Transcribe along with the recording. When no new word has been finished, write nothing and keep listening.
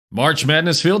March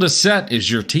Madness field is set.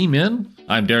 Is your team in?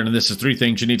 I'm Darren, and this is 3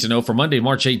 things you need to know for Monday,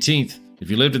 March 18th.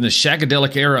 If you lived in the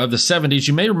shagadelic era of the 70s,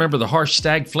 you may remember the harsh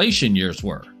stagflation years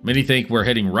were. Many think we're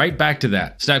heading right back to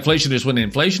that. Stagflation is when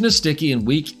inflation is sticky and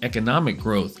weak economic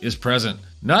growth is present.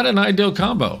 Not an ideal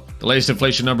combo. The latest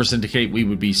inflation numbers indicate we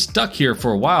would be stuck here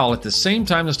for a while. At the same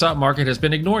time, the stock market has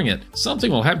been ignoring it. Something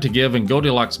will have to give, and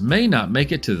Goldilocks may not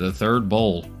make it to the third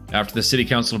bowl. After the City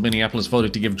Council of Minneapolis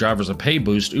voted to give drivers a pay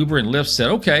boost, Uber and Lyft said,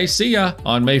 okay, see ya.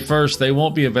 On May 1st, they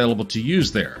won't be available to use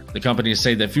there. The companies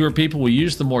say that fewer people will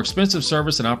use the more expensive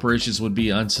service and operations would be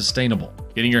unsustainable.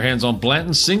 Getting your hands on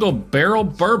Blanton's single barrel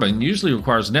bourbon usually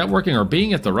requires networking or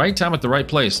being at the right time at the right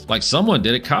place, like someone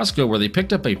did at Costco where they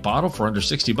picked up a bottle for under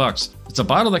 $60. It's a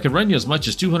bottle that could run you as much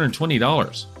as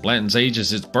 $220. Blanton's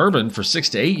ages its bourbon for 6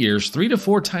 to 8 years, 3 to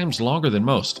 4 times longer than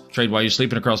most. Trade while you're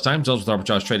sleeping across time zones with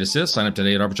Arbitrage Trade Assist. Sign up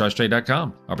today at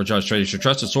arbitragetrade.com. Arbitrage Trade is your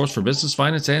trusted source for business,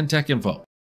 finance, and tech info.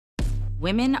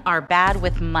 Women are bad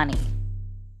with money.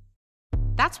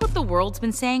 That's what the world's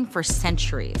been saying for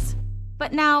centuries.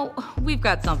 But now, we've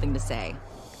got something to say.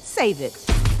 Save it.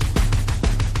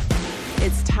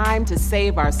 It's time to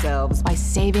save ourselves by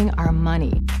saving our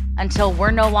money. Until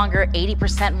we're no longer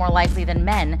 80% more likely than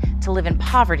men to live in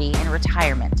poverty in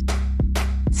retirement.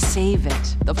 Save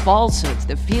it. The falsehoods,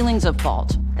 the feelings of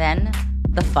fault. Then,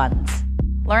 the funds.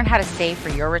 Learn how to save for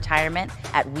your retirement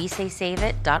at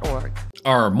wesaysaveit.org.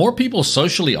 Are more people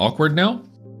socially awkward now?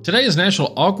 Today is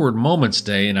National Awkward Moments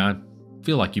Day, and I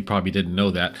feel like you probably didn't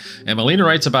know that. And Melina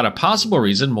writes about a possible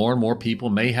reason more and more people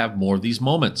may have more of these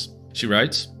moments. She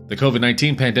writes, the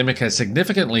COVID-19 pandemic has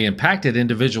significantly impacted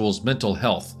individuals' mental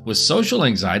health, with social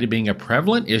anxiety being a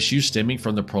prevalent issue stemming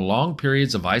from the prolonged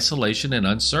periods of isolation and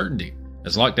uncertainty.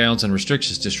 As lockdowns and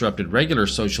restrictions disrupted regular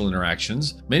social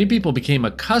interactions, many people became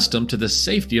accustomed to the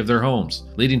safety of their homes,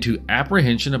 leading to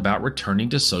apprehension about returning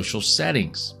to social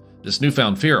settings. This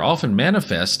newfound fear often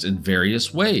manifests in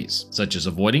various ways, such as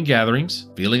avoiding gatherings,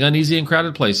 feeling uneasy in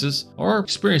crowded places, or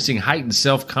experiencing heightened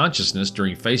self-consciousness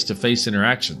during face-to-face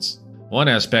interactions. One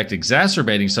aspect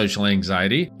exacerbating social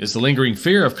anxiety is the lingering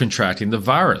fear of contracting the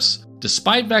virus,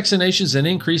 despite vaccinations and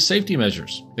increased safety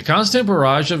measures. The constant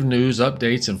barrage of news,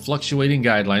 updates, and fluctuating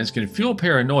guidelines can fuel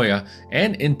paranoia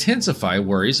and intensify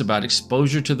worries about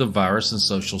exposure to the virus in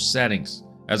social settings.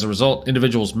 As a result,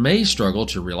 individuals may struggle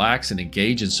to relax and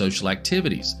engage in social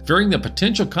activities, fearing the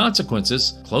potential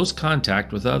consequences, close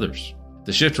contact with others.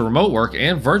 The shift to remote work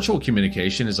and virtual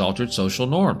communication has altered social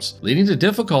norms, leading to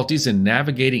difficulties in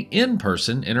navigating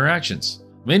in-person interactions.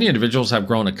 Many individuals have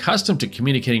grown accustomed to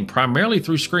communicating primarily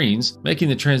through screens, making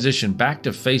the transition back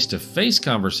to face-to-face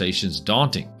conversations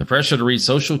daunting. The pressure to read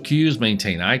social cues,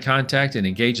 maintain eye contact, and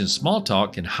engage in small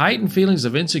talk can heighten feelings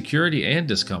of insecurity and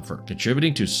discomfort,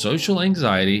 contributing to social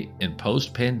anxiety in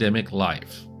post-pandemic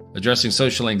life. Addressing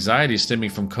social anxiety stemming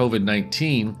from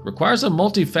COVID-19 requires a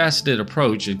multifaceted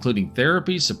approach, including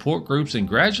therapy, support groups, and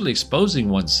gradually exposing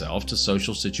oneself to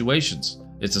social situations.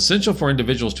 It's essential for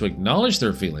individuals to acknowledge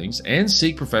their feelings and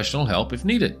seek professional help if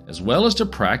needed, as well as to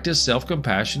practice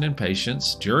self-compassion and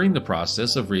patience during the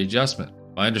process of readjustment.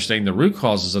 By understanding the root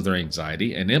causes of their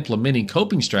anxiety and implementing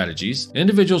coping strategies,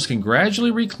 individuals can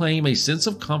gradually reclaim a sense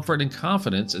of comfort and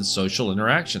confidence in social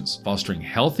interactions, fostering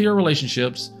healthier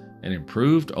relationships and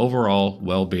improved overall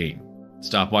well-being.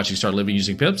 Stop watching, start living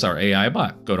using Pips, our AI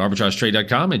bot. Go to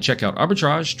arbitragetrade.com and check out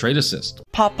Arbitrage Trade Assist.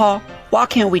 Papa, why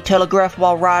can't we telegraph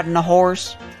while riding a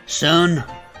horse? Son,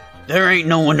 there ain't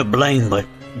no one to blame but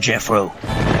Jeffro.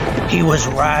 He was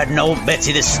riding old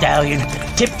Betsy the Stallion,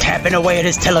 tip-tapping away at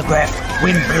his telegraph,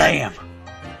 when blam!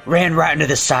 Ran right into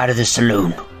the side of the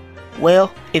saloon.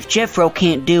 Well, if Jeffro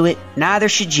can't do it, neither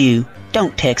should you.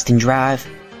 Don't text and drive.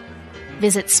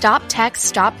 Visit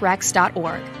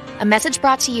StopTextStopWrecks.org. A message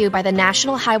brought to you by the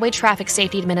National Highway Traffic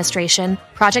Safety Administration,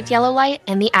 Project Yellow Light,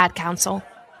 and the Ad Council.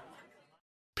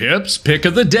 Pips Pick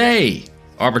of the Day.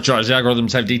 Arbitrage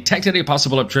algorithms have detected a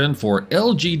possible uptrend for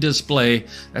LG Display,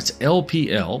 that's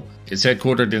LPL. It's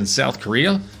headquartered in South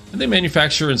Korea, and they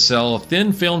manufacture and sell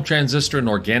thin film transistor and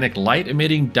organic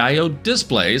light-emitting diode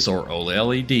displays, or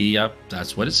OLED,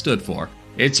 that's what it stood for.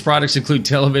 Its products include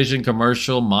television,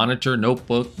 commercial, monitor,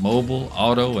 notebook, mobile,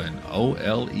 auto, and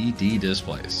OLED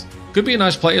displays. Could be a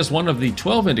nice play as one of the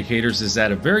 12 indicators is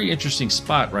at a very interesting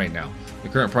spot right now. The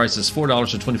current price is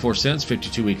 $4.24,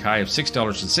 52-week high of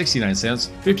 $6.69,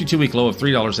 52-week low of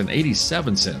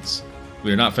 $3.87.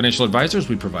 We are not financial advisors,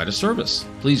 we provide a service.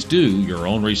 Please do your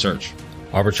own research.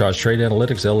 Arbitrage Trade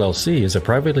Analytics LLC is a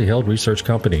privately held research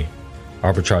company.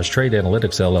 Arbitrage Trade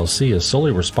Analytics LLC is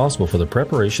solely responsible for the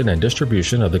preparation and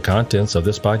distribution of the contents of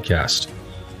this podcast.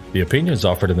 The opinions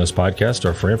offered in this podcast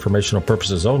are for informational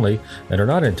purposes only and are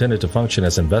not intended to function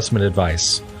as investment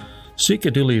advice. Seek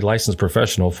a duly licensed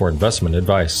professional for investment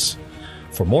advice.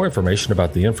 For more information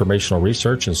about the informational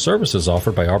research and services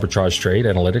offered by Arbitrage Trade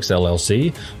Analytics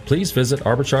LLC, please visit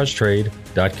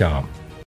arbitragetrade.com.